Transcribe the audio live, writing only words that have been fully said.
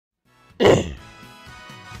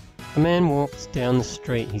A man walks down the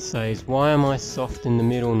street. He says, "Why am I soft in the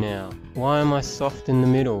middle now? Why am I soft in the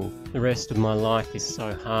middle? The rest of my life is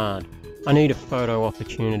so hard. I need a photo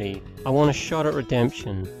opportunity. I want a shot at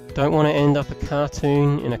redemption. Don't want to end up a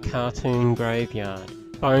cartoon in a cartoon graveyard.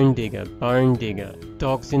 Bone digger,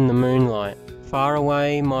 dogs in the moonlight. Far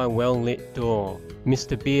away my well-lit door.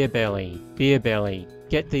 Mr. Beerbelly,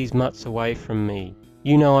 get these mutts away from me.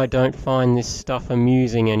 You know I don't find this stuff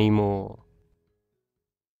amusing anymore."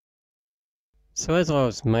 So as I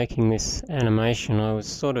was making this animation, I was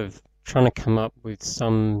sort of trying to come up with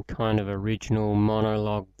some kind of original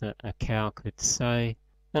monologue that a cow could say,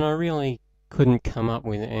 and I really couldn't come up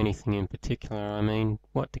with anything in particular. I mean,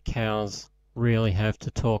 what do cows really have to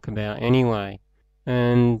talk about anyway?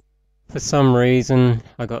 And for some reason,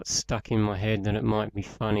 I got stuck in my head that it might be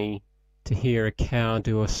funny to hear a cow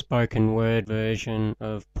do a spoken word version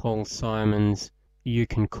of Paul Simon's "You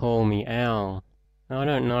Can Call Me Al." I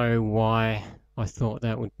don't know why I thought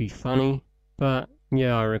that would be funny, but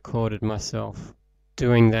yeah, I recorded myself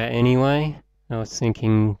doing that anyway. I was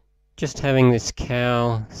thinking just having this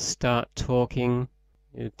cow start talking,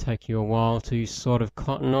 it'd take you a while to sort of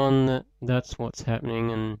cotton on that that's what's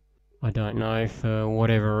happening, and I don't know, for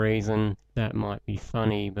whatever reason that might be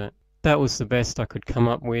funny, but that was the best I could come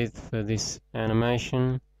up with for this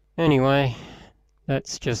animation. Anyway,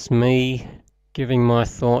 that's just me giving my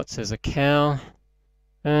thoughts as a cow,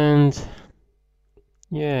 and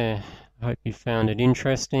yeah, I hope you found it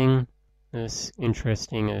interesting as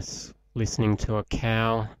listening to a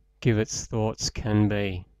cow give its thoughts can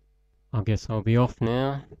be. I guess I'll be off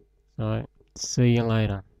now, so see you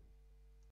later.